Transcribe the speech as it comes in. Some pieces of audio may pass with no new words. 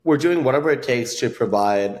We're doing whatever it takes to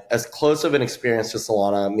provide as close of an experience to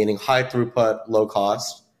Solana, meaning high throughput, low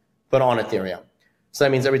cost, but on Ethereum. So that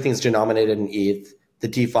means everything's denominated in ETH. The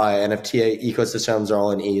DeFi, NFT ecosystems are all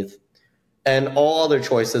in ETH. And all other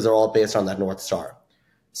choices are all based on that North Star.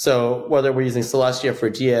 So whether we're using Celestia for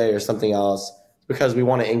DA or something else, it's because we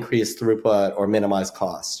want to increase throughput or minimize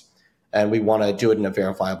cost. And we want to do it in a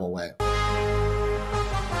verifiable way.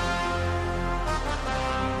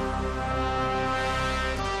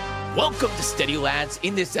 Welcome to Steady Lads.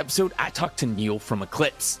 In this episode, I talked to Neel from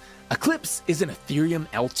Eclipse. Eclipse is an Ethereum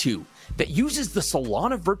L2 that uses the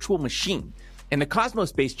Solana virtual machine and the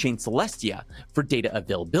Cosmos-based chain Celestia for data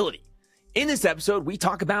availability. In this episode, we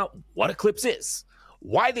talk about what Eclipse is,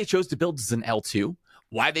 why they chose to build as an L2,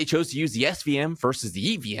 why they chose to use the SVM versus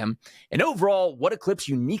the EVM, and overall, what Eclipse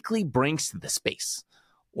uniquely brings to the space.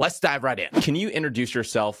 Let's dive right in. Can you introduce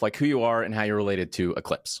yourself, like who you are and how you're related to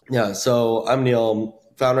Eclipse? Yeah, so I'm Neel,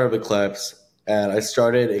 founder of Eclipse, and I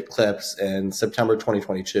started Eclipse in September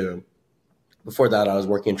 2022. Before that, I was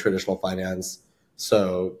working in traditional finance,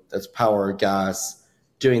 so that's power, gas,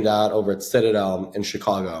 doing that over at Citadel in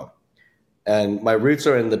Chicago. And my roots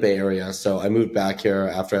are in the Bay Area, so I moved back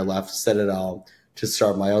here after I left Citadel to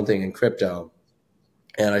start my own thing in crypto.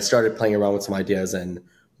 And I started playing around with some ideas in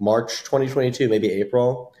March 2022, maybe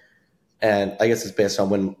April. And I guess it's based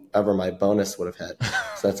on whenever my bonus would have hit.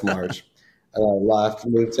 So that's March. And I left,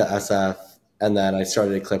 moved to SF, and then I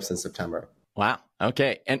started Eclipse in September. Wow.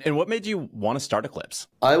 Okay. And what made you want to start Eclipse?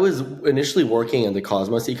 I was initially working in the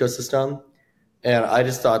Cosmos ecosystem, and I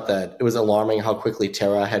just thought that it was alarming how quickly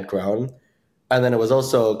Terra had grown. And then it was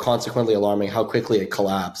also consequently alarming how quickly it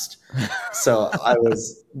collapsed. So I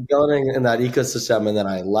was building in that ecosystem, and then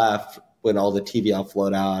I left when all the TVL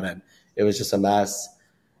flowed out, and it was just a mess.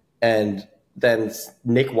 And then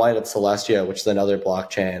Nick White at Celestia, which is another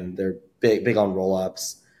blockchain, they're big on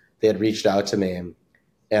rollups. They had reached out to me,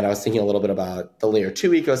 and I was thinking a little bit about the layer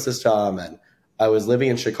 2 ecosystem, and I was living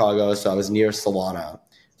in Chicago, so I was near Solana.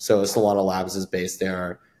 So Solana Labs is based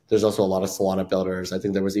there. There's also a lot of Solana builders. I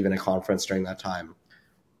think there was even a conference during that time.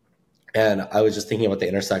 And I was just thinking about the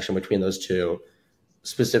intersection between those two.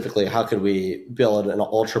 Specifically, how could we build an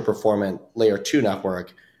ultra performant layer 2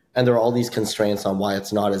 network? And there are all these constraints on why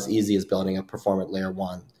it's not as easy as building a performant layer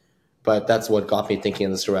 1. But that's what got me thinking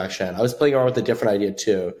in this direction. I was playing around with a different idea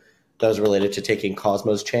too that was related to taking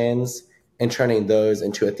Cosmos chains and turning those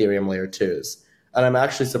into Ethereum layer 2s. And I'm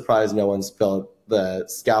actually surprised no one's built the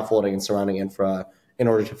scaffolding and surrounding infra in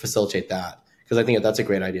order to facilitate that, because I think that's a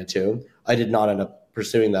great idea too. I did not end up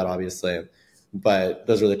pursuing that, obviously, but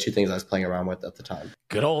those were the two things I was playing around with at the time.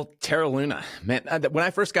 Good old Terra Luna. Man, when I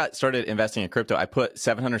first got started investing in crypto, I put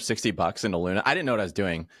 $760 into Luna. I didn't know what I was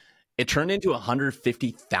doing. It turned into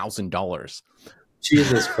 $150,000.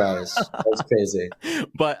 Jesus Christ. That's crazy.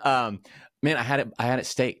 But man, I had it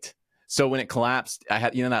staked. So when it collapsed, I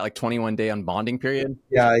had, that like 21-day unbonding period.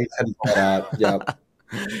 Yeah, I had that. Yeah.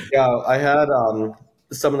 Yeah, I had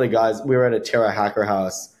some of the guys, we were at a Terra hacker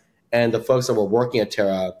house, and the folks that were working at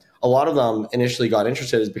Terra, a lot of them initially got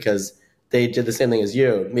interested is because they did the same thing as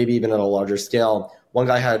you, maybe even at a larger scale. One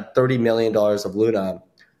guy had $30 million of Luna,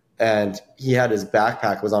 and he had his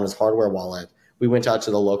backpack was on his hardware wallet. We went out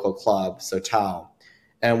to the local club, so Tau,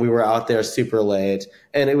 and we were out there super late,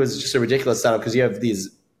 and it was just a ridiculous setup because you have these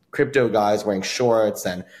crypto guys wearing shorts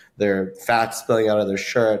and their fat spilling out of their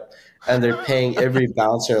shirt, and they're paying every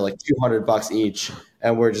bouncer like $200 each,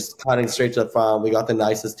 and we're just cutting straight to the front. We got the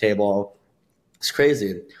nicest table. It's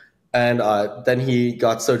crazy. And then he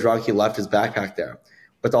got so drunk he left his backpack there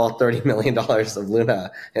with all $30 million of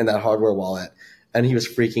Luna in that hardware wallet. And he was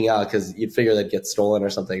freaking out because you'd figure they'd get stolen or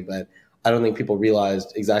something, but I don't think people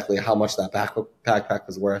realized exactly how much that backpack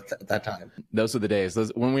was worth at that time. Those were the days.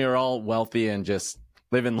 When we were all wealthy and just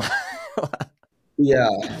living life. Yeah,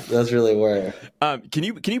 those really were. Can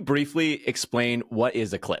you briefly explain what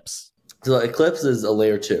is Eclipse? So Eclipse is a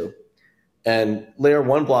layer 2. And layer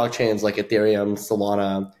 1 blockchains like Ethereum,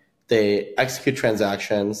 Solana, they execute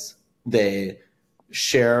transactions. They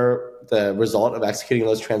share the result of executing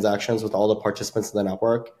those transactions with all the participants in the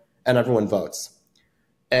network, and everyone votes.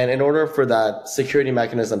 And in order for that security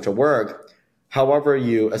mechanism to work, however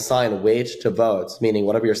you assign weight to votes, meaning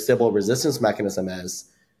whatever your Sybil resistance mechanism is,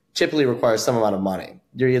 typically requires some amount of money.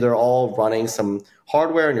 You're either all running some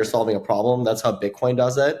hardware and you're solving a problem. That's how Bitcoin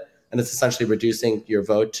does it. And it's essentially reducing your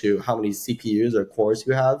vote to how many CPUs or cores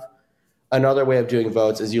you have. Another way of doing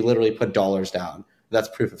votes is you literally put dollars down. That's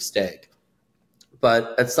proof of stake.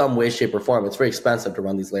 But at some way, shape, or form, it's very expensive to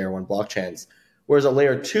run these layer 1 blockchains. Whereas a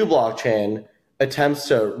layer 2 blockchain attempts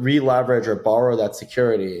to re-leverage or borrow that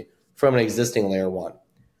security from an existing layer 1.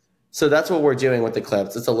 So that's what we're doing with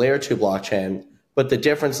Eclipse. It's a layer 2 blockchain, but the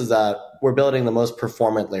difference is that we're building the most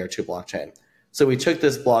performant layer 2 blockchain. So we took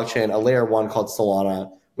this blockchain, a layer 1 called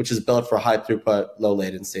Solana, which is built for high throughput, low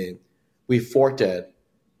latency. We forked it.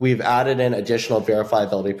 We've added in additional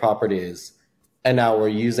verifiability properties. And now we're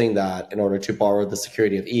using that in order to borrow the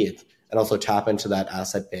security of ETH and also tap into that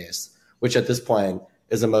asset base, which at this point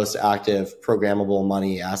is the most active programmable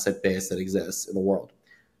money asset base that exists in the world.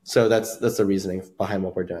 So that's the reasoning behind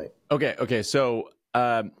what we're doing. Okay. So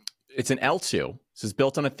it's an L2. So it's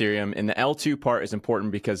built on Ethereum, and the L2 part is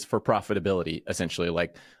important because for profitability, essentially,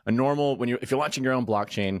 like a normal if you're launching your own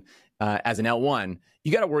blockchain as an L1,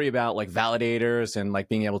 you got to worry about like validators and like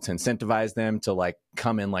being able to incentivize them to like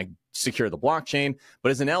come and like secure the blockchain.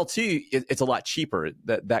 But as an L2, it's a lot cheaper.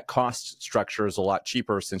 That cost structure is a lot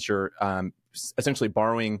cheaper since you're essentially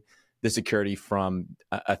borrowing the security from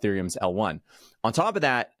Ethereum's L1. On top of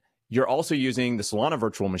that, you're also using the Solana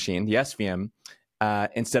virtual machine, the SVM,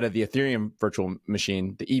 instead of the Ethereum virtual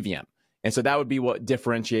machine, the EVM. And so that would be what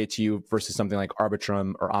differentiates you versus something like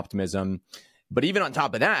Arbitrum or Optimism. But even on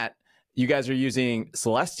top of that, you guys are using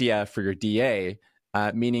Celestia for your DA,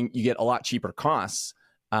 meaning you get a lot cheaper costs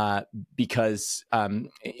because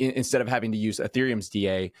instead of having to use Ethereum's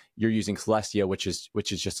DA, you're using Celestia, which is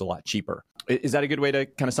just a lot cheaper. Is that a good way to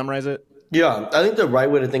kind of summarize it? Yeah, I think the right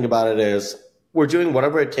way to think about it is we're doing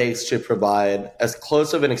whatever it takes to provide as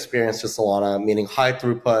close of an experience to Solana, meaning high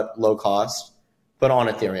throughput, low cost, but on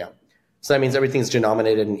Ethereum. So that means everything's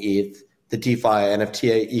denominated in ETH. The DeFi,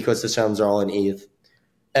 NFT ecosystems are all in ETH.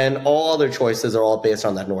 And all other choices are all based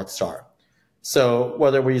on that North Star. So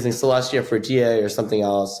whether we're using Celestia for DA or something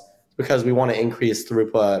else, it's because we want to increase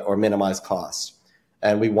throughput or minimize cost.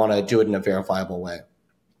 And we want to do it in a verifiable way.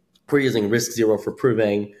 We're using risk zero for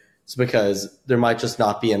proving. It's because there might just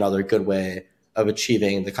not be another good way of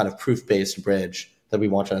achieving the kind of proof-based bridge that we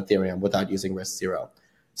want on Ethereum without using risk zero.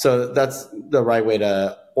 So that's the right way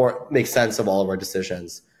to or make sense of all of our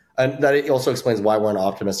decisions. And that also explains why we're an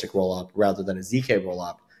optimistic rollup rather than a ZK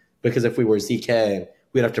rollup. Because if we were ZK,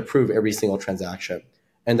 we'd have to prove every single transaction.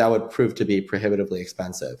 And that would prove to be prohibitively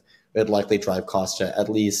expensive. It would likely drive costs to at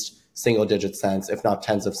least single-digit cents, if not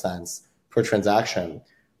tens of cents per transaction.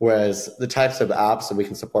 Whereas the types of apps that we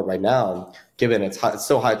can support right now, given it's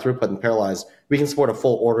so high throughput and parallelized, we can support a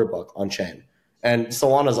full order book on chain. And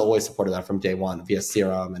Solana's always supported that from day one via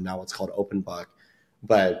Serum and now what's called OpenBook.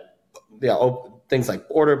 But yeah, things like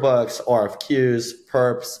order books, RFQs,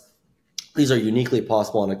 perps, these are uniquely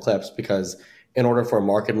possible in Eclipse because in order for a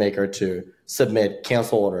market maker to submit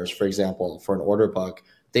cancel orders, for example, for an order book,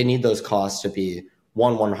 they need those costs to be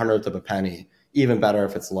 1/100th of a penny, even better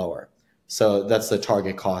if it's lower. So that's the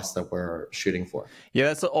target cost that we're shooting for. Yeah,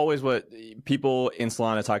 that's always what people in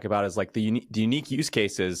Solana talk about is like the unique use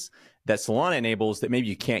cases that Solana enables that maybe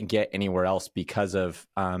you can't get anywhere else because of,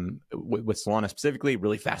 with Solana specifically,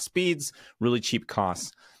 really fast speeds, really cheap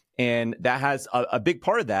costs. And that has a big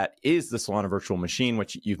part of that is the Solana virtual machine,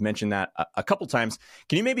 which you've mentioned that a couple times.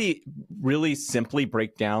 Can you maybe really simply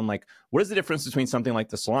break down, like, what is the difference between something like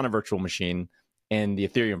the Solana virtual machine and the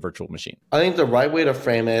Ethereum virtual machine? I think the right way to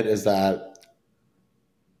frame it is that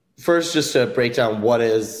first, just to break down what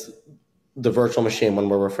is the virtual machine when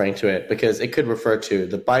we're referring to it, because it could refer to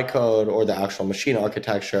the bytecode or the actual machine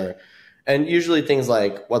architecture. And usually things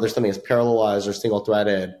like whether something is parallelized or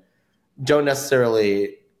single-threaded don't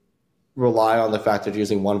necessarily rely on the fact of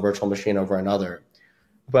using one virtual machine over another.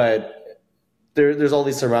 But there's all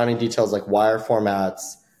these surrounding details like wire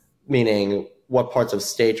formats, meaning what parts of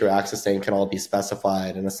state you're accessing can all be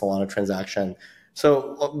specified in a Solana transaction.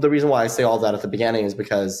 So the reason why I say all that at the beginning is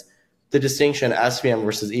because the distinction SVM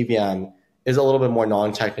versus EVM is a little bit more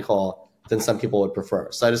non-technical than some people would prefer.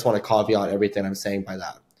 So I just want to caveat everything I'm saying by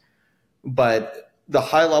that. But the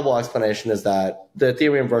high-level explanation is that the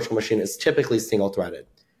Ethereum virtual machine is typically single-threaded,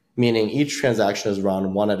 meaning each transaction is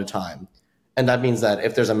run one at a time. And that means that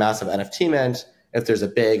if there's a massive NFT mint, if there's a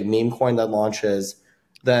big meme coin that launches,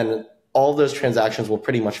 then all of those transactions will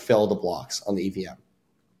pretty much fill the blocks on the EVM.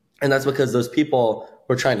 And that's because those people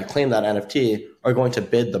who are trying to claim that NFT are going to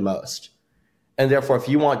bid the most. And therefore, if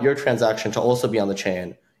you want your transaction to also be on the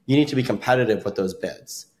chain, you need to be competitive with those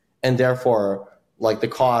bids. And therefore, like the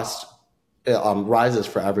cost rises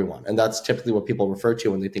for everyone. And that's typically what people refer to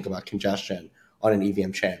when they think about congestion on an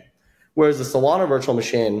EVM chain. Whereas the Solana virtual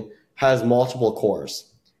machine has multiple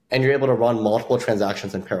cores, and you're able to run multiple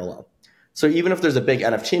transactions in parallel. So even if there's a big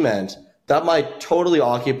NFT mint, that might totally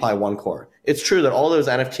occupy one core. It's true that all those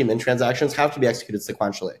NFT mint transactions have to be executed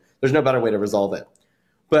sequentially. There's no better way to resolve it.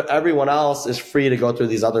 But everyone else is free to go through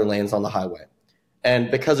these other lanes on the highway. And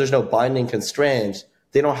because there's no binding constraint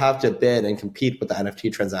they don't have to bid and compete with the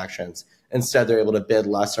NFT transactions. Instead, they're able to bid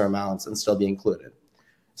lesser amounts and still be included.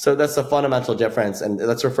 So that's the fundamental difference, and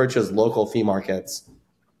that's referred to as local fee markets.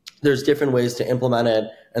 There's different ways to implement it,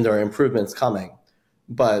 and there are improvements coming.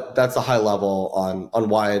 But that's a high level on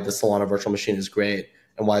why the Solana virtual machine is great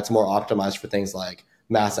and why it's more optimized for things like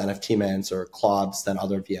mass NFT mints or clubs than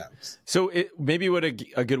other VMs. So maybe would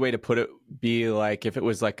a good way to put it be like if it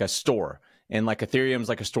was like a store, and like Ethereum's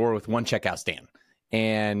like a store with one checkout stand,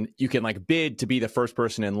 and you can like bid to be the first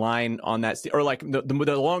person in line on that, or like the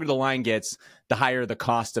longer the line gets, the higher the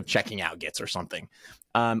cost of checking out gets or something.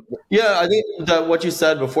 Yeah, I think that what you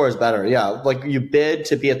said before is better. Yeah, like you bid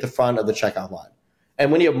to be at the front of the checkout line.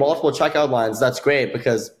 And when you have multiple checkout lines, that's great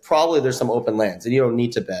because probably there's some open lanes and you don't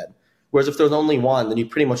need to bid. Whereas if there's only one, then you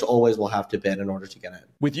pretty much always will have to bid in order to get in.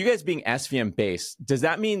 With you guys being SVM based, does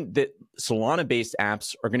that mean that Solana based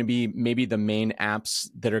apps are going to be maybe the main apps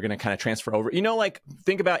that are going to kind of transfer over? You know, like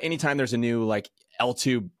think about anytime there's a new like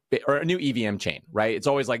L2 or a new EVM chain, right? It's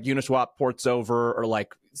always like Uniswap ports over, or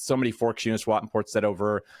like somebody forks Uniswap and ports that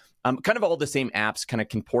over. Kind of all the same apps kind of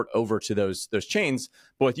can port over to those chains.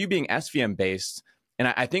 But with you being SVM based, and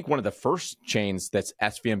I think one of the first chains that's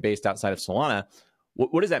SVM based outside of Solana,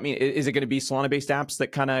 what does that mean? Is it going to be Solana-based apps that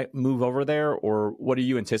kind of move over there, or what are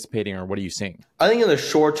you anticipating, or what are you seeing? I think in the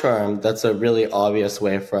short term, that's a really obvious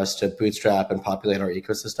way for us to bootstrap and populate our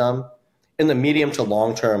ecosystem. In the medium to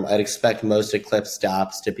long term, I'd expect most Eclipse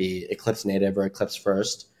apps to be Eclipse native or Eclipse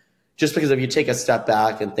first, just because if you take a step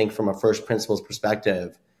back and think from a first principles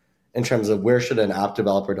perspective in terms of where should an app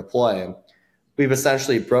developer deploy, we've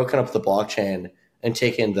essentially broken up the blockchain and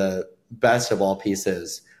taken the best of all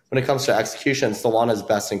pieces. When it comes to execution, Solana is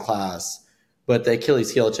best in class, but the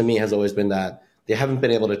Achilles heel to me has always been that they haven't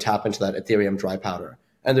been able to tap into that Ethereum dry powder.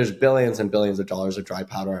 And there's billions and billions of dollars of dry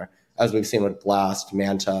powder, as we've seen with Blast,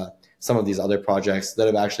 Manta, some of these other projects that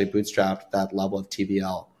have actually bootstrapped that level of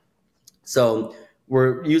TVL. So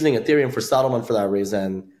we're using Ethereum for settlement for that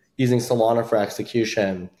reason, using Solana for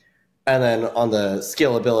execution. And then on the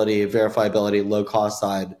scalability, verifiability, low cost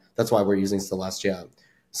side, that's why we're using Celestia.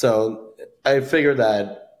 So I figured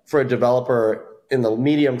that for a developer in the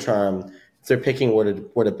medium term, if they're picking where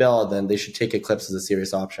to build, then they should take Eclipse as a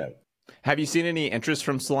serious option. Have you seen any interest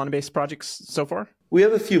from Solana-based projects so far? We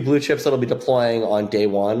have a few blue chips that'll be deploying on day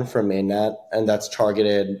one from mainnet, and that's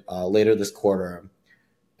targeted later this quarter.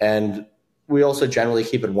 And we also generally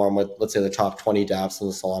keep it warm with, let's say, the top 20 dApps on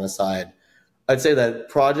the Solana side. I'd say that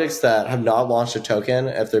projects that have not launched a token,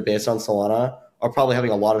 if they're based on Solana, are probably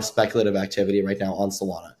having a lot of speculative activity right now on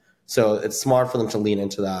Solana. So it's smart for them to lean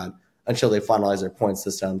into that until they finalize their point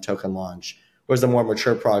system, token launch. Whereas the more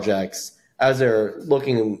mature projects, as they're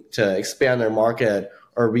looking to expand their market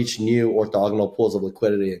or reach new orthogonal pools of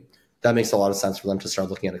liquidity, that makes a lot of sense for them to start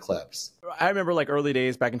looking at Eclipse. I remember like early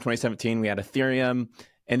days back in 2017, we had Ethereum,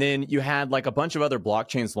 and then you had like a bunch of other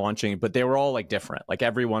blockchains launching, but they were all like different. Like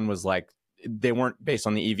everyone was like, they weren't based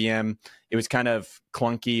on the EVM. It was kind of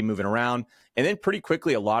clunky moving around. And then pretty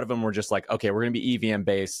quickly, a lot of them were just like, okay, we're going to be EVM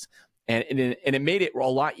based. And it made it a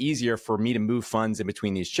lot easier for me to move funds in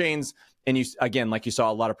between these chains. And you, again, like you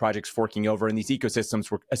saw a lot of projects forking over, and these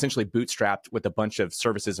ecosystems were essentially bootstrapped with a bunch of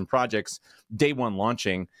services and projects day one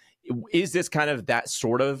launching. Is this kind of that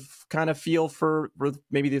sort of kind of feel for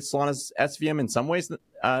maybe the Solana's SVM in some ways,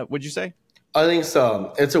 would you say? I think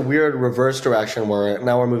so. It's a weird reverse direction where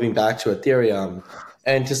now we're moving back to Ethereum.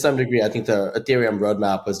 And to some degree, I think the Ethereum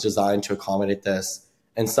roadmap was designed to accommodate this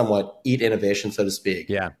and somewhat eat innovation, so to speak.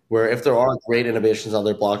 Yeah. Where if there are great innovations on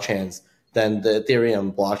other blockchains, then the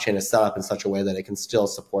Ethereum blockchain is set up in such a way that it can still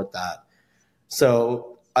support that.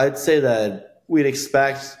 So I'd say that we'd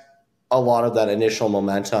expect a lot of that initial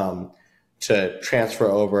momentum to transfer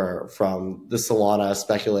over from the Solana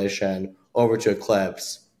speculation over to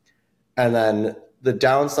Eclipse. And then the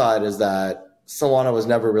downside is that Solana was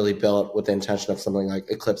never really built with the intention of something like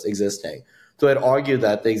Eclipse existing. So I'd argue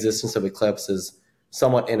that the existence of Eclipse is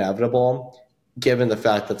somewhat inevitable, given the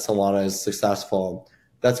fact that Solana is successful.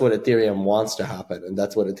 That's what Ethereum wants to happen, and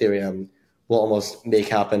that's what Ethereum will almost make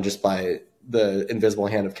happen just by the invisible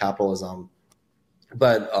hand of capitalism.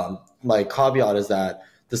 But my caveat is that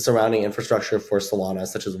the surrounding infrastructure for Solana,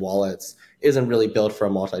 such as wallets, isn't really built for a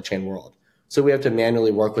multi-chain world. So we have to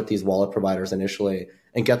manually work with these wallet providers initially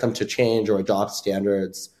and get them to change or adopt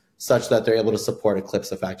standards such that they're able to support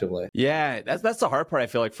Eclipse effectively. Yeah, that's the hard part, I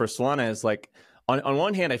feel like, for Solana is like, on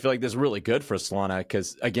one hand, I feel like this is really good for Solana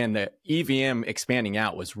because, again, the EVM expanding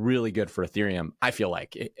out was really good for Ethereum. I feel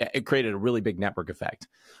like it created a really big network effect.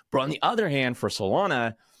 But on the other hand, for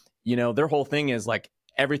Solana, you know, their whole thing is like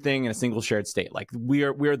everything in a single shared state. Like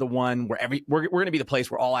we're the one where we're going to be the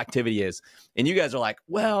place where all activity is. And you guys are like,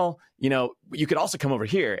 well, you could also come over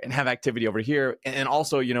here and have activity over here. And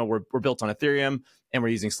also, we're built on Ethereum and we're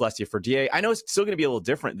using Celestia for DA. I know it's still going to be a little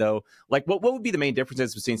different though. Like what would be the main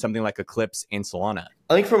differences between something like Eclipse and Solana?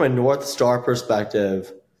 I think from a North Star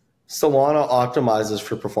perspective, Solana optimizes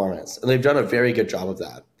for performance, and they've done a very good job of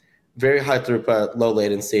that. Very high throughput, low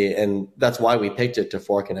latency, and that's why we picked it to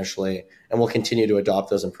fork initially, and we'll continue to adopt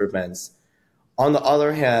those improvements. On the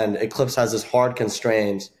other hand, Eclipse has this hard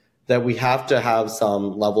constraint that we have to have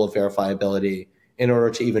some level of verifiability in order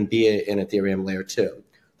to even be in Ethereum layer 2.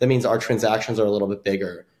 That means our transactions are a little bit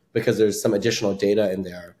bigger because there's some additional data in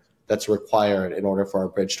there that's required in order for our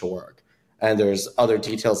bridge to work. And there's other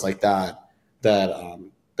details like that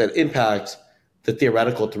impact the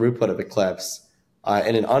theoretical throughput of Eclipse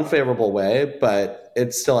in an unfavorable way, but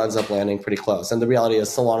it still ends up landing pretty close. And the reality is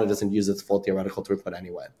Solana doesn't use its full theoretical throughput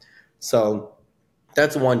anyway. So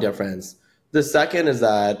that's one difference. The second is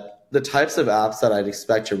that the types of apps that I'd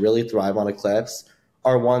expect to really thrive on Eclipse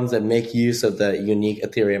are ones that make use of the unique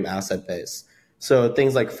Ethereum asset base. So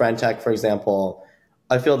things like Friendtech, for example,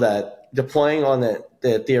 I feel that deploying on the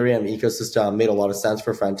Ethereum ecosystem made a lot of sense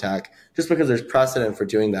for Friendtech just because there's precedent for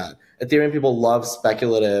doing that. Ethereum people love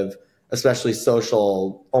speculative, especially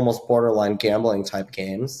social, almost borderline gambling type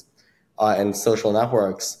games and social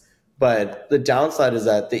networks. But the downside is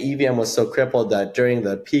that the EVM was so crippled that during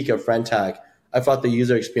the peak of Friendtech, I thought the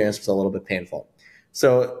user experience was a little bit painful.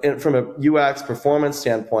 So from a UX performance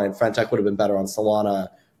standpoint, Friendtech would have been better on Solana,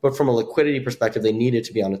 but from a liquidity perspective, they needed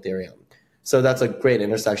to be on Ethereum. So that's a great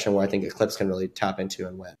intersection where I think Eclipse can really tap into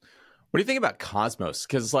and win. What do you think about Cosmos?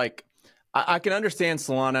 Because I can understand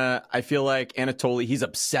Solana. I feel like Anatoly, he's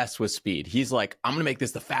obsessed with speed. He's like, I'm going to make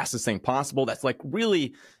this the fastest thing possible. That's like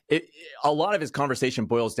really, a lot of his conversation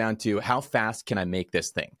boils down to how fast can I make this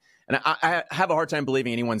thing? And I have a hard time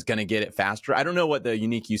believing anyone's going to get it faster. I don't know what the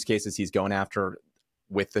unique use cases he's going after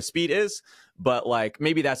with the speed is, but like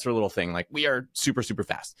maybe that's their little thing. Like we are super, super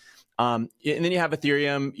fast. And then you have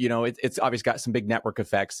Ethereum, it's obviously got some big network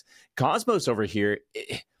effects. Cosmos over here,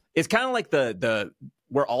 it's kind of like the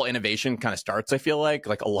where all innovation kind of starts. I feel like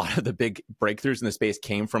a lot of the big breakthroughs in the space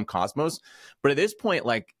came from Cosmos. But at this point,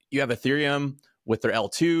 like you have Ethereum with their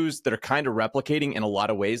L2s that are kind of replicating in a lot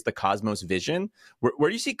of ways the Cosmos vision. Where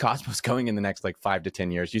do you see Cosmos going in the next 5 to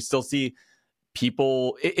 10 years? You still see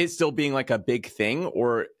people, it's still being like a big thing,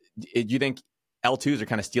 or do you think L2s are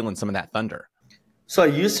kind of stealing some of that thunder? So I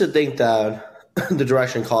used to think that the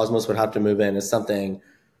direction Cosmos would have to move in is something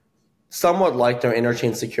somewhat like their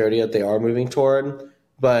interchain security that they are moving toward,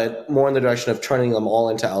 but more in the direction of turning them all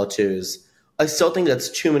into L2s. I still think that's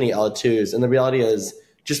too many L2s. And the reality is,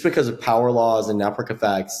 just because of power laws and network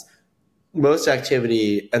effects, most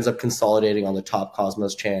activity ends up consolidating on the top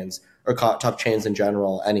Cosmos chains or top chains in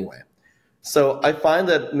general anyway. So I find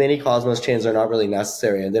that many Cosmos chains are not really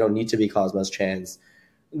necessary and they don't need to be Cosmos chains.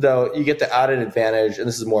 Though you get the added advantage, and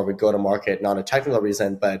this is more of a go-to-market, not a technical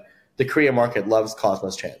reason, but the Korean market loves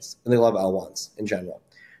Cosmos chains, and they love L1s in general.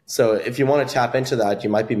 So if you want to tap into that, you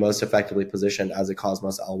might be most effectively positioned as a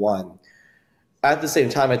Cosmos L1. At the same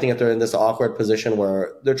time, I think that they're in this awkward position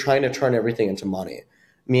where they're trying to turn everything into money,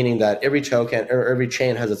 meaning that every token or every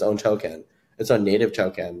chain has its own token, its own native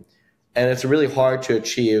token, and it's really hard to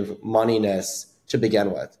achieve moneyness to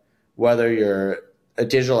begin with, whether you're a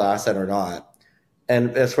digital asset or not.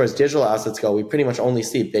 And as far as digital assets go, we pretty much only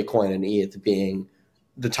see Bitcoin and ETH being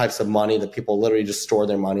the types of money that people literally just store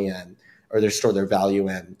their money in or they store their value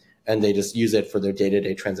in, and they just use it for their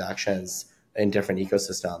day-to-day transactions in different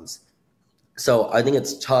ecosystems. So I think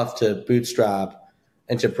it's tough to bootstrap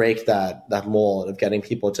and to break that mold of getting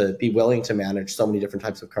people to be willing to manage so many different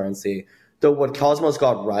types of currency. Though what Cosmos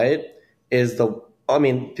got right is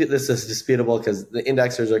this is disputable because the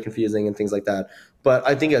indexers are confusing and things like that. But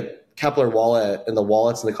I think a Kepler wallet and the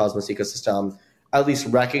wallets in the Cosmos ecosystem at least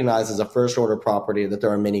recognize as a first order property that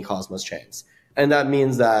there are many Cosmos chains. And that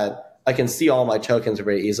means that I can see all my tokens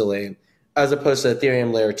very easily, as opposed to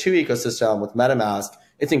Ethereum layer 2 ecosystem with MetaMask.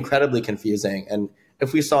 It's incredibly confusing. And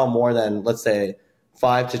if we saw more than, let's say,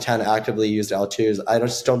 5 to 10 actively used L2s, I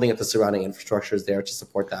just don't think that the surrounding infrastructure is there to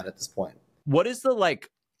support that at this point. What is the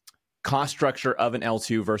cost structure of an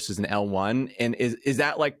L2 versus an L1? And is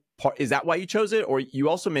that is that why you chose it? Or you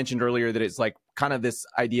also mentioned earlier that it's kind of this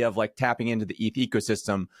idea of tapping into the ETH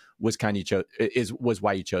ecosystem was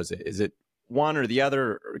why you chose it. Is it one or the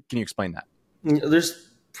other? Or can you explain that? There's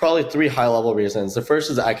probably 3 high-level reasons. The first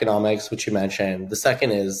is economics, which you mentioned. The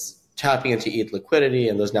second is tapping into ETH liquidity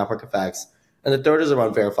and those network effects. And the third is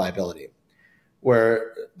around verifiability,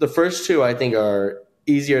 where the first two I think are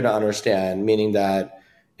easier to understand, meaning that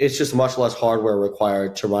it's just much less hardware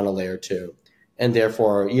required to run a layer 2. And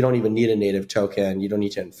therefore, you don't even need a native token. You don't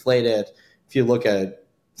need to inflate it. If you look at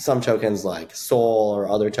some tokens like Sol or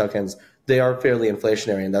other tokens, they are fairly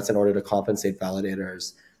inflationary, and that's in order to compensate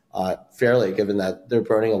validators fairly, given that they're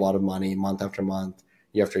burning a lot of money month after month,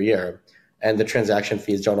 year after year, and the transaction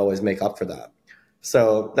fees don't always make up for that.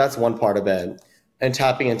 So that's one part of it. And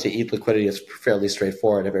tapping into ETH liquidity is fairly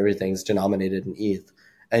straightforward if everything's denominated in ETH.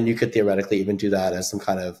 And you could theoretically even do that as some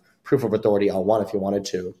kind of proof of authority L1 if you wanted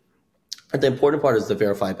to. And the important part is the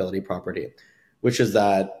verifiability property, which is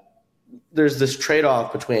that there's this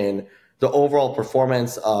trade-off between the overall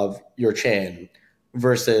performance of your chain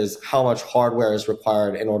versus how much hardware is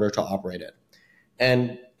required in order to operate it.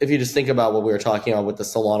 And if you just think about what we were talking about with the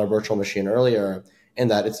Solana virtual machine earlier, in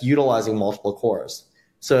that it's utilizing multiple cores.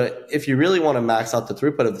 So if you really want to max out the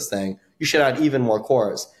throughput of this thing, you should add even more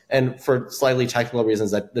cores. And for slightly technical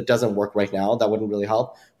reasons that doesn't work right now, that wouldn't really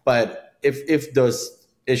help. But if those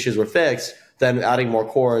issues were fixed, then adding more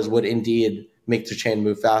cores would indeed make the chain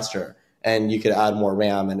move faster. And you could add more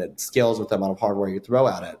RAM, and it scales with the amount of hardware you throw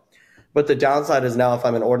at it. But the downside is now if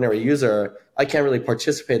I'm an ordinary user, I can't really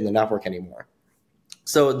participate in the network anymore.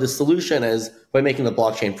 So the solution is by making the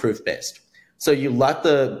blockchain proof-based. So you let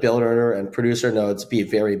the builder and producer nodes be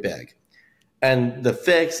very big. And the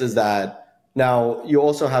fix is that now you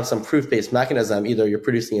also have some proof-based mechanism. Either you're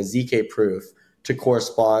producing a ZK proof to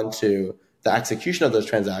correspond to the execution of those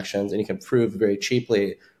transactions, and you can prove very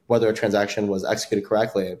cheaply whether a transaction was executed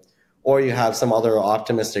correctly, or you have some other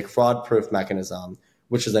optimistic fraud proof mechanism,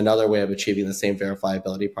 which is another way of achieving the same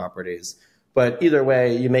verifiability properties. But either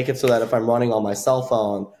way, you make it so that if I'm running on my cell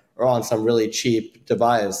phone or on some really cheap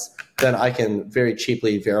device, then I can very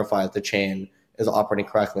cheaply verify that the chain is operating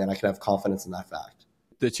correctly, and I can have confidence in that fact.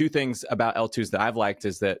 The two things about L2s that I've liked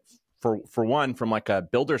is that for one, from like a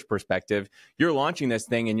builder's perspective, you're launching this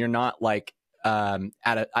thing and you're not like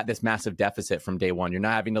at this massive deficit from day one. You're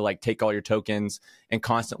not having to like take all your tokens and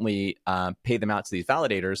constantly pay them out to these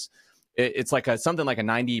validators. It's like something like a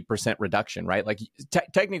 90% reduction, right? Like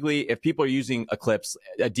technically, if people are using Eclipse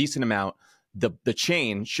a decent amount, the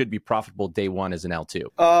chain should be profitable day one as an L2.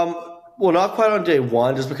 Well, not quite on day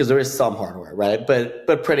one, just because there is some hardware, right?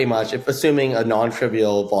 But pretty much, if assuming a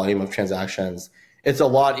non-trivial volume of transactions, it's a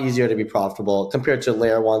lot easier to be profitable compared to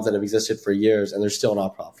layer ones that have existed for years and they're still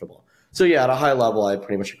not profitable. So yeah, at a high level, I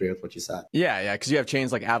pretty much agree with what you said. Yeah, because you have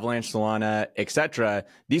chains like Avalanche, Solana, etc.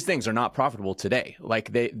 These things are not profitable today.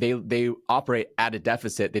 Like they operate at a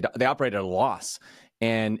deficit. They operate at a loss.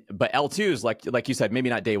 But L2s, like you said, maybe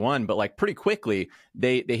not day one, but like pretty quickly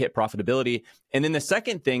they hit profitability. And then the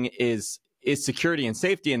second thing is security and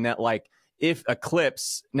safety, in that like if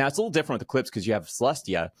Eclipse, now it's a little different with Eclipse because you have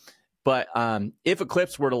Celestia, but if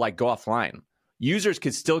Eclipse were to like go offline, users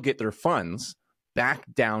could still get their funds back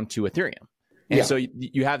down to Ethereum. And so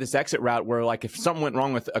you have this exit route where like if something went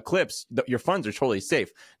wrong with Eclipse, your funds are totally safe.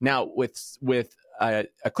 Now with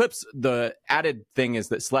Eclipse, the added thing is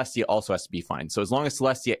that Celestia also has to be fine. So as long as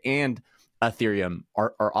Celestia and Ethereum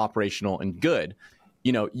are operational and good,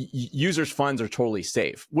 users' funds are totally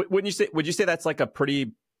safe. Would you say that's like a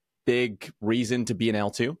pretty big reason to be an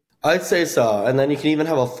L2? I'd say so. And then you can even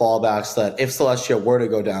have a fallback so that if Celestia were to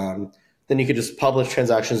go down, then you could just publish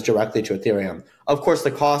transactions directly to Ethereum. Of course,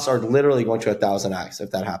 the costs are literally going to 1,000x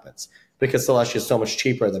if that happens, because Celestia is so much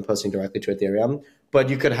cheaper than posting directly to Ethereum. But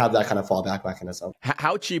you could have that kind of fallback mechanism.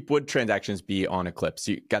 How cheap would transactions be on Eclipse?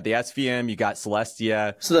 You got the SVM, you got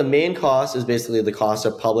Celestia. So the main cost is basically the cost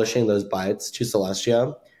of publishing those bytes to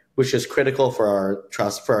Celestia, which is critical for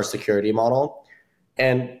our security model.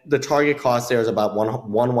 And the target cost there is about one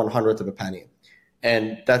 1/100th of a penny.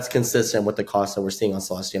 And that's consistent with the cost that we're seeing on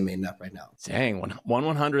Celestia mainnet right now. Dang, one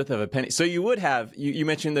 1/100th of a penny. So you would have, you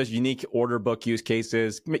mentioned those unique order book use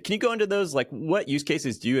cases. Can you go into those? Like what use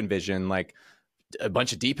cases do you envision? Like a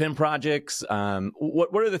bunch of DeepIn projects?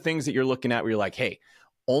 What are the things that you're looking at where you're like, hey,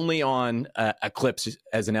 only on Eclipse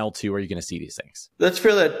as an L2 are you going to see these things? That's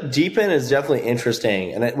fair. That DeepIn is definitely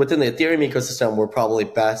interesting. And within the Ethereum ecosystem, we're probably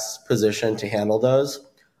best positioned to handle those.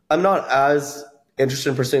 I'm not as interested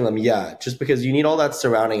in pursuing them yet, just because you need all that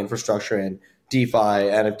surrounding infrastructure in DeFi,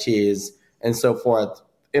 NFTs, and so forth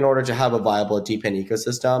in order to have a viable DeepIn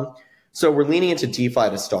ecosystem. So we're leaning into DeFi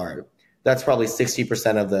to start. That's probably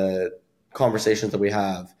 60% of the conversations that we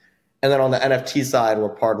have. And then on the NFT side,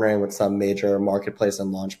 we're partnering with some major marketplace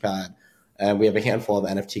and launchpad. And we have a handful of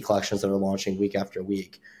NFT collections that are launching week after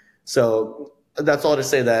week. So that's all to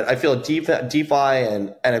say that I feel DeFi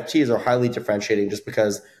and NFTs are highly differentiating just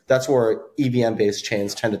because that's where EVM-based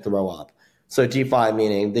chains tend to throw up. So DeFi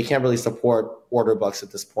meaning they can't really support order books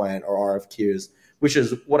at this point or RFQs, which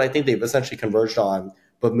is what I think they've essentially converged on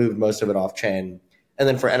but moved most of it off chain. And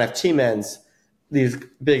then for NFT mints, these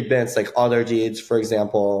big mints like Other Deeds, for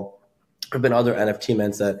example, have been other NFT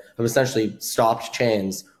mints that have essentially stopped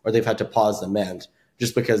chains, or they've had to pause the mint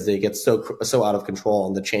just because they get so out of control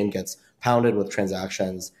and the chain gets pounded with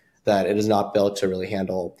transactions that it is not built to really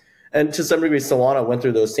handle. And to some degree, Solana went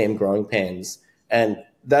through those same growing pains, and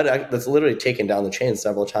that's literally taken down the chain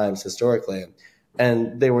several times historically,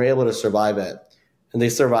 and they were able to survive it. And they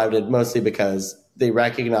survived it mostly because they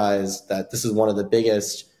recognized that this is one of the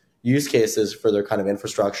biggest use cases for their kind of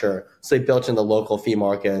infrastructure. So they built in the local fee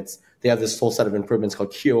markets. They have this whole set of improvements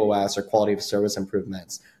called QoS, or quality of service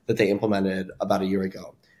improvements, that they implemented about a year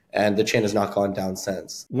ago. And the chain has not gone down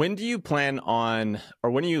since. When do you plan on,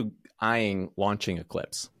 or when are you eyeing launching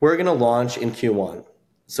Eclipse? We're going to launch in Q1.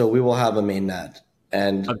 So we will have a mainnet.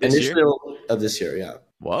 And of this year? Of this year, yeah.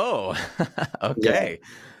 Whoa. Okay. Yeah.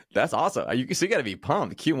 That's awesome. So you got to be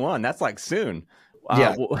pumped. Q1, that's like soon.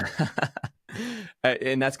 Yeah.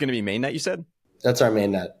 And that's going to be mainnet, you said? That's our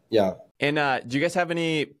mainnet, yeah. And do you guys have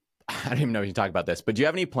any, I don't even know if you can talk about this, but do you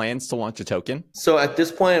have any plans to launch a token? So at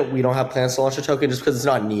this point, we don't have plans to launch a token just because it's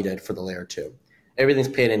not needed for the layer 2. Everything's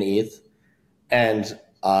paid in ETH. And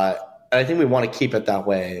I think we want to keep it that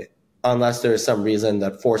way unless there's some reason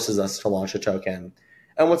that forces us to launch a token.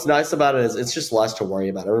 And what's nice about it is it's just less to worry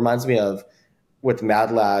about. It reminds me of with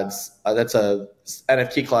Mad Lads, that's a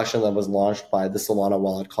NFT collection that was launched by the Solana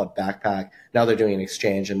wallet called Backpack. Now they're doing an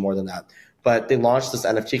exchange and more than that. But they launched this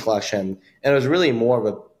NFT collection, and it was really more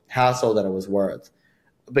of a hassle than it was worth,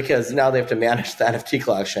 because now they have to manage the NFT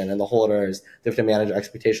collection and the holders. They have to manage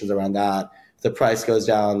expectations around that. If the price goes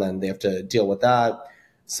down, then they have to deal with that.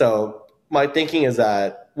 So my thinking is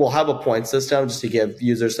that we'll have a point system just to give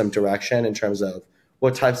users some direction in terms of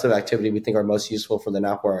what types of activity we think are most useful for the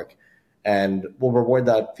network. And we'll reward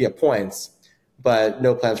that via points, but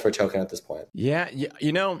no plans for a token at this point. Yeah.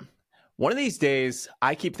 You know, one of these days,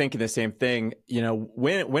 I keep thinking the same thing. You know,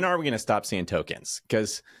 when are we going to stop seeing tokens?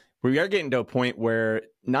 Because we are getting to a point where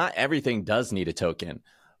not everything does need a token.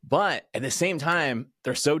 But at the same time,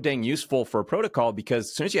 they're so dang useful for a protocol, because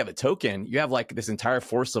as soon as you have a token, you have like this entire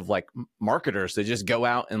force of like marketers that just go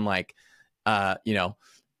out and like,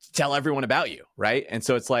 tell everyone about you. Right. And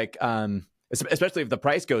so it's like, especially if the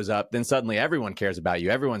price goes up, then suddenly everyone cares about you.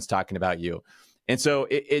 Everyone's talking about you. And so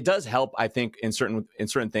it does help, I think, in certain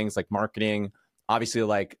things like marketing, obviously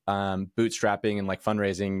like bootstrapping and like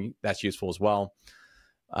fundraising, that's useful as well.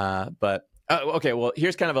 Okay, well,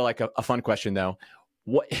 here's kind of a fun question though.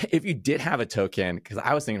 What if you did have a token? Because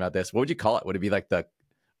I was thinking about this. What would you call it? Would it be like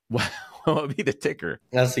what would be the ticker?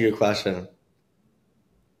 That's a good question.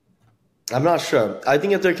 I'm not sure. I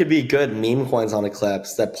think if there could be good meme coins on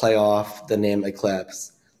Eclipse that play off the name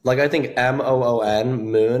Eclipse, like I think MOON,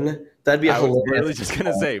 Moon, that'd be a hilarious. I was really just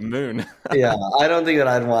gonna say Moon. Yeah, I don't think that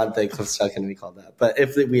I'd want the Eclipse token to be called that, but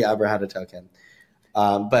if we ever had a token,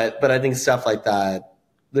 but I think stuff like that,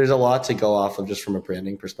 there's a lot to go off of just from a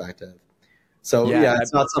branding perspective. So yeah,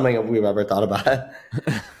 it's not something we've ever thought about.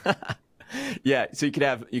 Yeah, so you could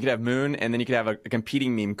have Moon, and then you could have a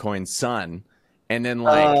competing meme coin, Sun. And then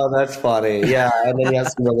that's funny. Yeah. And then you have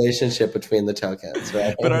some relationship between the tokens,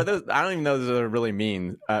 right? But are those, I don't even know those are really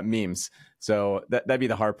memes. So that'd be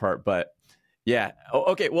the hard part. But yeah.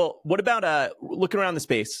 Okay. Well, what about looking around the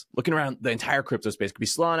space, looking around the entire crypto space? It could be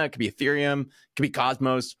Solana, it could be Ethereum, it could be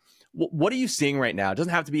Cosmos. What are you seeing right now? It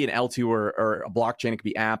doesn't have to be an L2 or a blockchain. It could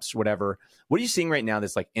be apps, whatever. What are you seeing right now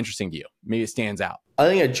that's like interesting to you? Maybe it stands out. I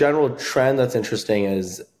think a general trend that's interesting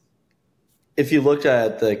is, if you looked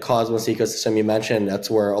at the Cosmos ecosystem, you mentioned that's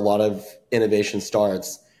where a lot of innovation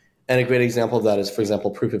starts. And a great example of that is, for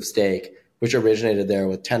example, proof of stake, which originated there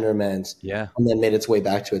with Tendermint, and then made its way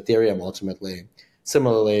back to Ethereum ultimately.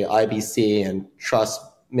 Similarly, IBC and trust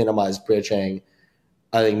minimized bridging,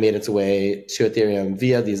 I think, made its way to Ethereum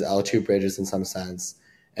via these L2 bridges in some sense,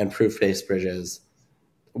 and proof-based bridges,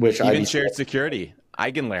 which even shared security,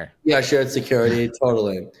 Eigenlayer. Yeah, shared security,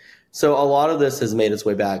 totally. So a lot of this has made its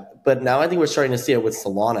way back. But now I think we're starting to see it with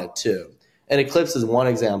Solana too. And Eclipse is one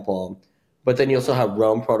example. But then you also have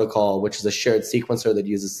Rome Protocol, which is a shared sequencer that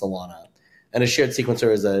uses Solana. And a shared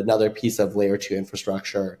sequencer is another piece of layer 2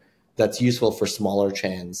 infrastructure that's useful for smaller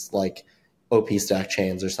chains like OP stack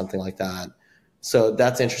chains or something like that. So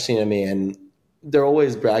that's interesting to me. And they're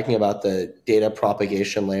always bragging about the data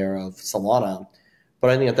propagation layer of Solana.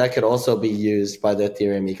 But I think that could also be used by the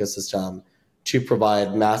Ethereum ecosystem to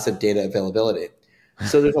provide massive data availability.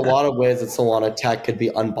 So there's a lot of ways that Solana tech could be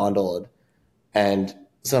unbundled and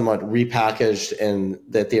somewhat repackaged in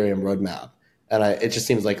the Ethereum roadmap. And it just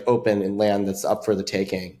seems like open and land that's up for the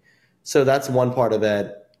taking. So that's one part of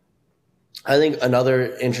it. I think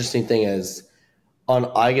another interesting thing is on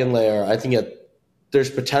EigenLayer, I think there's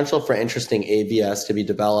potential for interesting AVS to be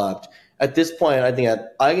developed. At this point, I think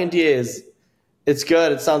that EigenDA it's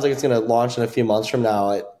good. It sounds like it's going to launch in a few months from now.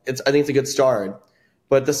 I think it's a good start.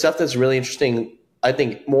 But the stuff that's really interesting, I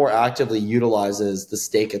think, more actively utilizes the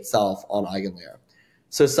stake itself on EigenLayer.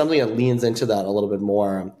 So something that leans into that a little bit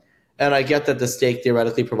more. And I get that the stake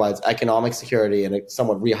theoretically provides economic security and it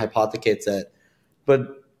somewhat rehypothecates it.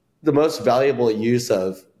 But the most valuable use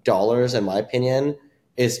of dollars, in my opinion,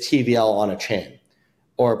 is TVL on a chain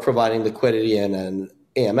or providing liquidity in an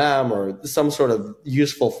AMM or some sort of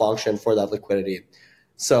useful function for that liquidity.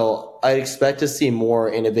 So I expect to see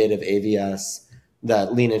more innovative AVS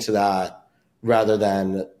that lean into that rather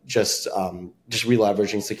than just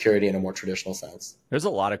re-leveraging security in a more traditional sense. There's a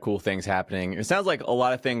lot of cool things happening. It sounds like a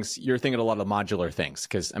lot of things, you're thinking a lot of modular things,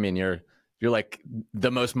 because I mean, you're like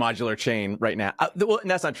the most modular chain right now. Well,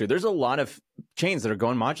 and that's not true. There's a lot of chains that are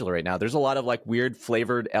going modular right now. There's a lot of like weird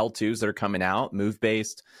flavored L2s that are coming out, move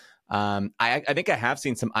based. I think I have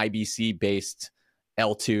seen some IBC based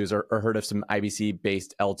L2s or heard of some IBC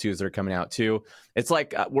based L2s that are coming out too. It's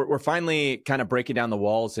like we're finally kind of breaking down the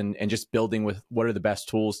walls and just building with what are the best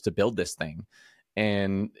tools to build this thing.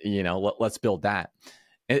 And, you know, let's build that.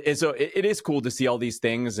 And so it is cool to see all these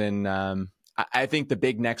things. And I think the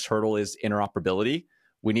big next hurdle is interoperability.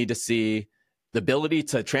 We need to see the ability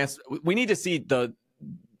to we need to see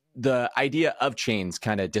the idea of chains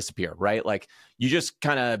kind of disappear, right? Like you just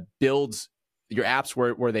kind of build your apps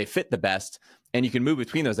where they fit the best, and you can move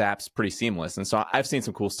between those apps pretty seamless. And so I've seen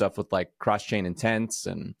some cool stuff with like cross-chain intents,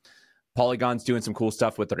 and Polygon's doing some cool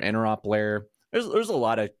stuff with their interop layer. There's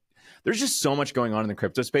just so much going on in the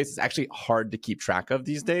crypto space. It's actually hard to keep track of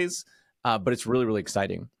these days, but it's really, really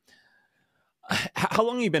exciting. How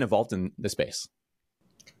long have you been involved in this space?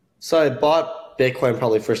 So I bought Bitcoin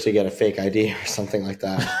probably first to get a fake ID or something like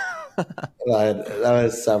that. That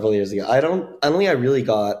was several years ago. I don't think I really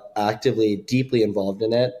got actively, deeply involved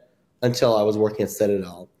in it until I was working at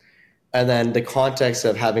Citadel. And then the context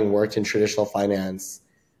of having worked in traditional finance,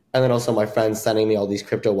 and then also my friends sending me all these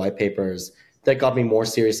crypto white papers, that got me more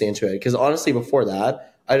seriously into it. Because honestly, before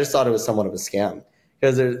that, I just thought it was somewhat of a scam.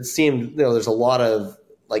 Because it seemed, there's a lot of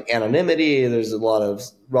like anonymity, there's a lot of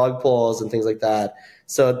rug pulls and things like that.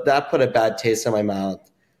 So that put a bad taste in my mouth.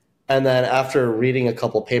 And then after reading a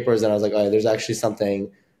couple papers, and I was like, oh, there's actually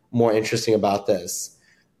something more interesting about this.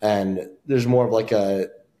 And there's more of like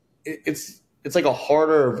it's like a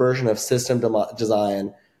harder version of system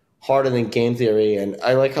design, harder than game theory. And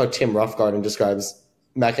I like how Tim Roughgarden describes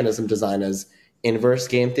mechanism design as inverse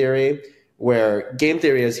game theory, where game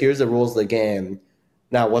theory is here's the rules of the game.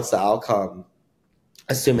 Now, what's the outcome?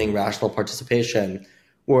 Assuming rational participation.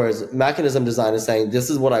 Whereas mechanism design is saying, this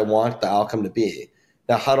is what I want the outcome to be.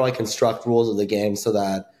 Now, how do I construct rules of the game so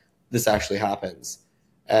that this actually happens?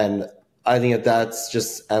 And I think that's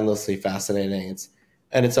just endlessly fascinating.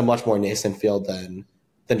 It's a much more nascent field than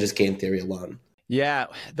just game theory alone. Yeah,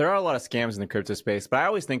 there are a lot of scams in the crypto space, but I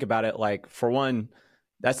always think about it like, for one,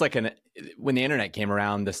 that's like when the internet came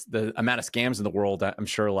around, the amount of scams in the world, I'm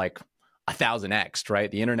sure like 1,000x,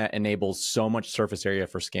 right? The internet enables so much surface area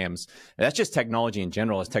for scams. And that's just technology in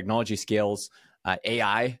general. As technology scales,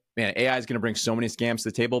 AI is going to bring so many scams to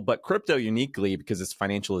the table, but crypto uniquely, because it's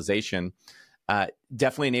financialization,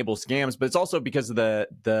 definitely enables scams, but it's also because of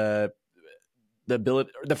the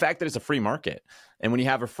ability, the fact that it's a free market. And when you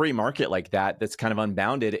have a free market like that, that's kind of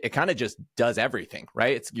unbounded, it kind of just does everything,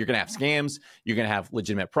 right? You're going to have scams, you're going to have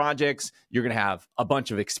legitimate projects, you're going to have a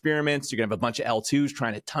bunch of experiments, you're going to have a bunch of L2s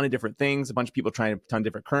trying a ton of different things, a bunch of people trying a ton of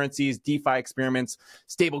different currencies, DeFi experiments,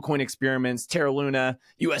 stablecoin experiments, Terra Luna,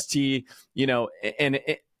 UST, and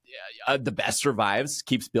the best survives,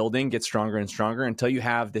 keeps building, gets stronger and stronger until you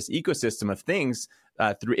have this ecosystem of things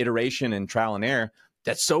through iteration and trial and error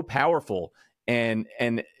that's so powerful. And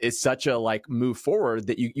it's such a like move forward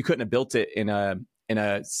that you couldn't have built it in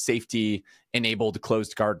a safety enabled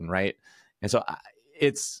closed garden, right? And so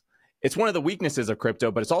it's one of the weaknesses of crypto,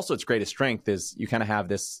 but it's also its greatest strength is you kind of have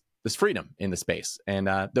this freedom in the space, and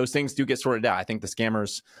those things do get sorted out. I think the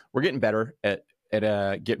scammers, we're getting better at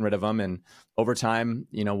getting rid of them, and over time,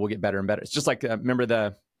 we'll get better and better. It's just like remember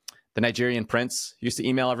the Nigerian prince used to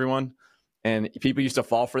email everyone, and people used to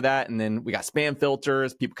fall for that, and then we got spam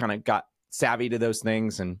filters. People kind of got savvy to those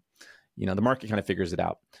things, and the market kind of figures it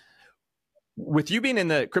out. With you being in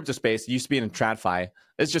the crypto space, you used to be in TradFi.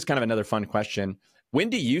 It's just kind of another fun question. What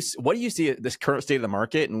do you see at this current state of the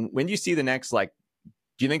market, and when do you see the next, like,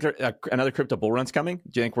 do you think another crypto bull run's coming?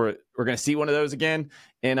 Do you think we're going to see one of those again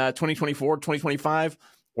in 2024, 2025?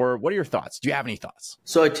 Or what are your thoughts? Do you have any thoughts?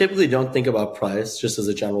 So I typically don't think about price just as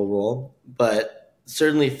a general rule, but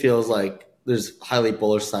certainly feels like there's highly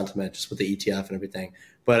bullish sentiment just with the ETF and everything.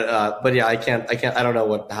 But yeah, I don't know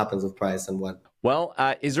what happens with price and what. Well,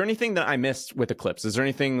 is there anything that I missed with Eclipse? Is there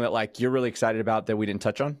anything that like you're really excited about that we didn't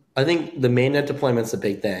touch on? I think the mainnet deployment's a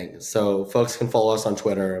big thing. So folks can follow us on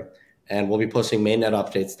Twitter, and we'll be posting mainnet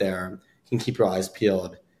updates there. You can keep your eyes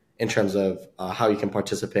peeled in terms of how you can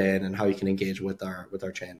participate and how you can engage with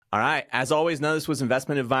our chain. All right. As always, none of this was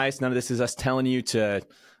investment advice. None of this is us telling you to.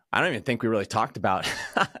 I don't even think we really talked about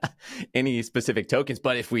any specific tokens,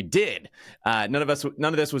 but if we did, none of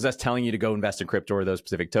this was us telling you to go invest in crypto or those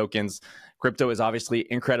specific tokens. Crypto is obviously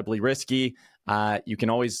incredibly risky. You can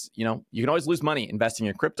always lose money investing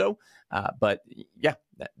in crypto. But yeah,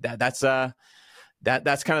 that's kind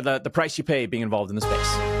of the price you pay being involved in the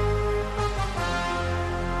space.